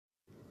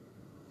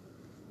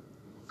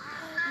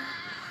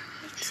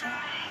So I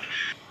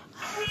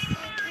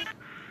think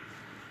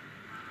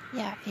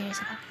yeah, feels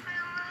like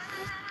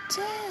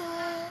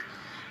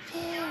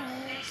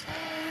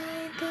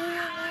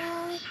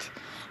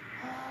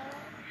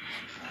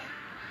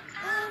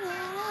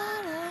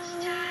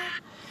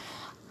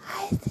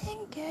I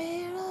think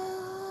we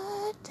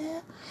wrote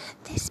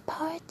this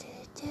part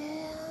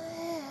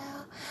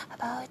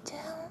about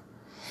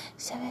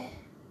some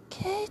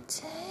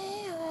kids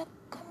in a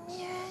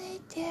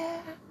community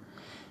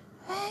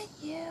when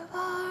you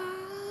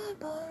were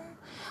born,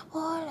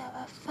 all of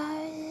our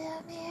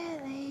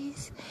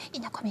families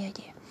in a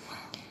community.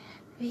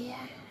 We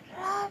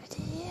loved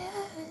you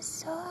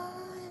so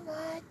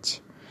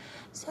much,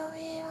 so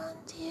we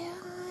want you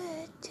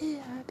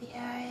to be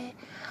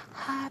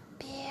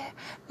happy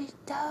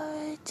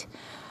without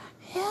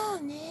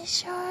any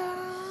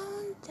shadow.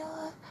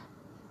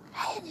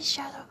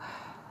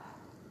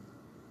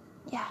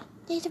 Yeah,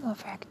 need more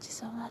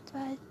practice on that,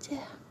 but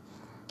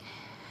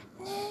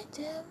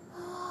need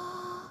more.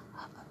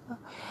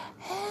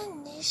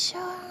 Any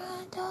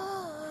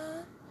shadow,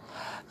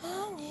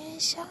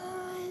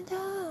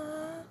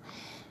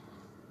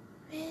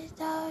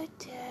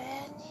 without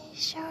any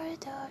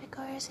shadow,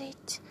 because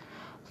it's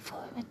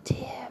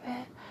formative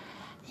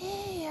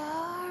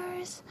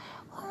years,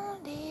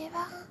 only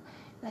one.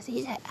 Because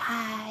he said,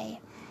 hi,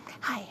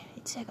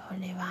 it's like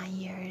only 1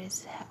 year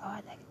or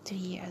like 2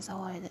 years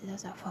old.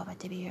 Those are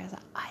formative years.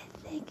 I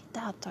think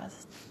that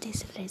was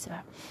this reason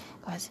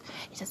because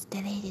it was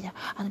deleted,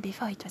 and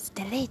before it was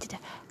deleted,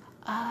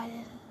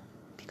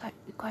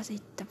 because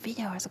the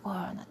video was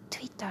gone on a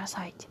Twitter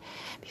site.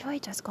 Before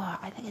it was gone,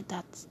 I think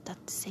that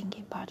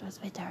singing part was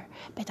better.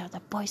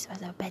 The voice was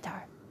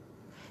better.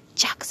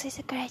 Jax is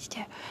great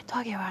too.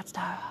 Talking about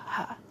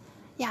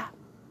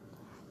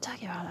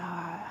talking about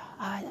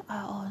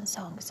our own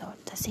song. So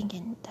the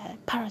singing, the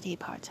parody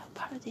part,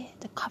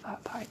 the cover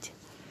part,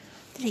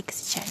 the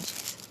lyrics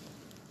changes.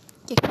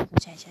 You can also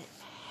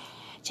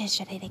change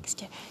the lyrics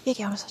too. You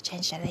can also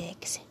change the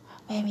lyrics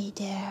when we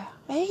do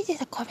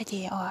the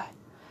comedy or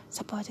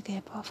support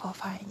group for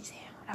fans.